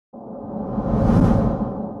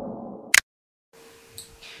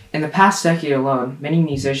In the past decade alone, many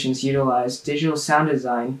musicians utilize digital sound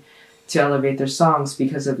design to elevate their songs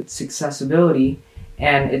because of its accessibility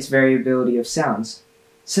and its variability of sounds.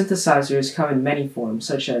 Synthesizers come in many forms,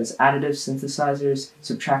 such as additive synthesizers,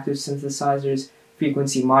 subtractive synthesizers,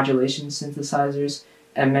 frequency modulation synthesizers,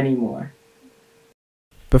 and many more.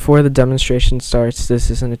 Before the demonstration starts, this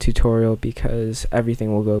isn't a tutorial because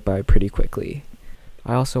everything will go by pretty quickly.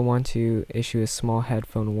 I also want to issue a small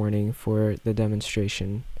headphone warning for the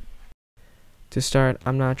demonstration. To start,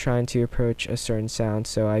 I'm not trying to approach a certain sound,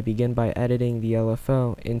 so I begin by editing the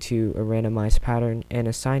LFO into a randomized pattern and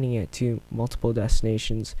assigning it to multiple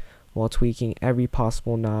destinations while tweaking every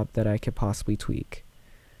possible knob that I could possibly tweak.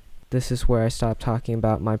 This is where I stop talking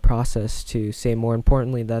about my process to say more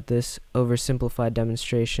importantly that this oversimplified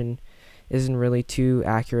demonstration isn't really too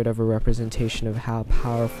accurate of a representation of how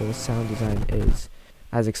powerful sound design is,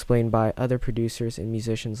 as explained by other producers and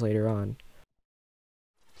musicians later on.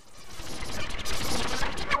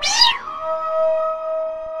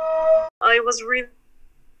 I was really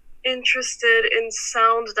interested in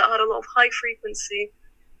sound that had a lot of high frequency,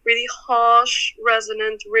 really harsh,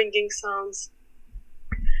 resonant, ringing sounds.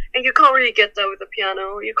 And you can't really get that with a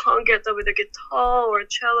piano. You can't get that with a guitar or a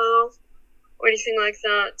cello or anything like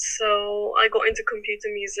that. So I got into computer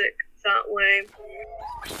music that way.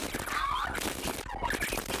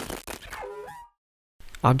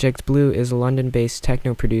 Object Blue is a London-based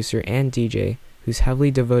techno producer and DJ who's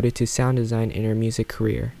heavily devoted to sound design in her music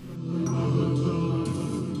career.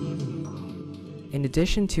 In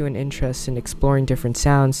addition to an interest in exploring different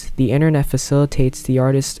sounds, the internet facilitates the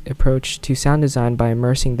artist's approach to sound design by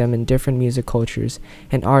immersing them in different music cultures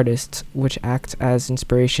and artists, which act as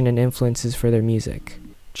inspiration and influences for their music.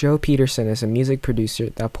 Joe Peterson is a music producer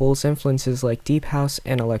that pulls influences like deep house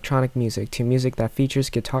and electronic music to music that features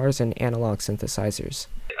guitars and analog synthesizers.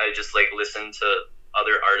 I just listen to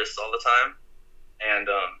other artists all the time, and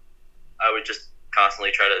I would just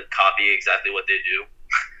constantly try to copy exactly what they do.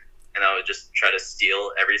 And I would just try to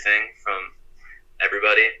steal everything from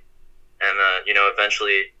everybody. And,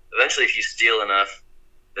 eventually if you steal enough,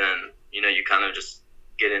 then, you kind of just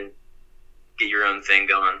get your own thing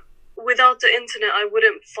going. Without the internet, I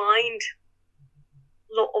wouldn't find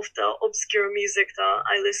a lot of the obscure music that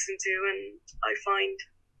I listen to and I find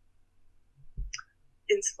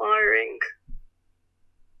inspiring.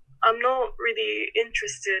 I'm not really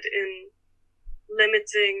interested in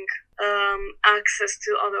limiting access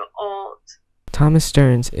to other art. Thomas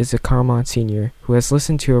Stearns is a Carmont senior who has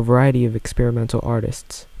listened to a variety of experimental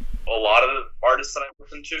artists. A lot of the artists that I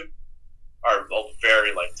listen to are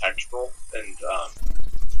very textural, and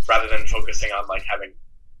rather than focusing on having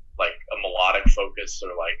a melodic focus or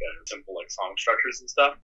a simple song structures and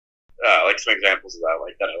stuff. Some examples of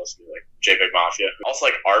that I listen to JPEG Mafia. Also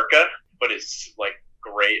Arca, but it's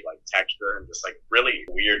great texture and just really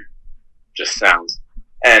weird just sounds.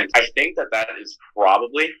 And I think that is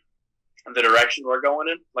probably the direction we're going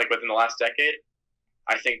in, within the last decade.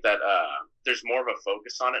 I think that there's more of a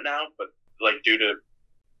focus on it now, but due to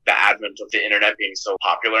the advent of the internet being so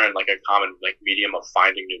popular and a common medium of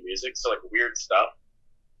finding new music, so weird stuff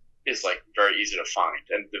is very easy to find,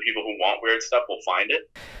 and the people who want weird stuff will find it.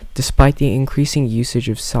 Despite the increasing usage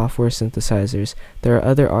of software synthesizers, there are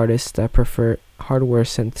other artists that prefer hardware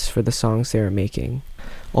synths for the songs they are making.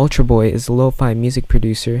 Ultra Boy is a lo-fi music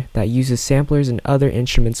producer that uses samplers and other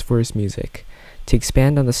instruments for his music. To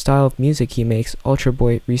expand on the style of music he makes, Ultra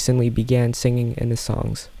Boy recently began singing in his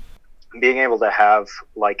songs. Being able to have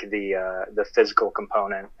the physical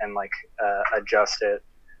component and adjust it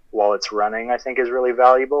while it's running, I think, is really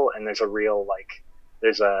valuable. And there's a real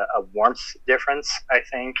there's a warmth difference, I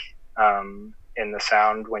think, in the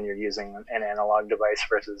sound when you're using an analog device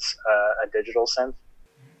versus a digital synth.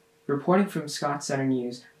 Reporting from Scott Center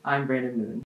News, I'm Brandon Moon.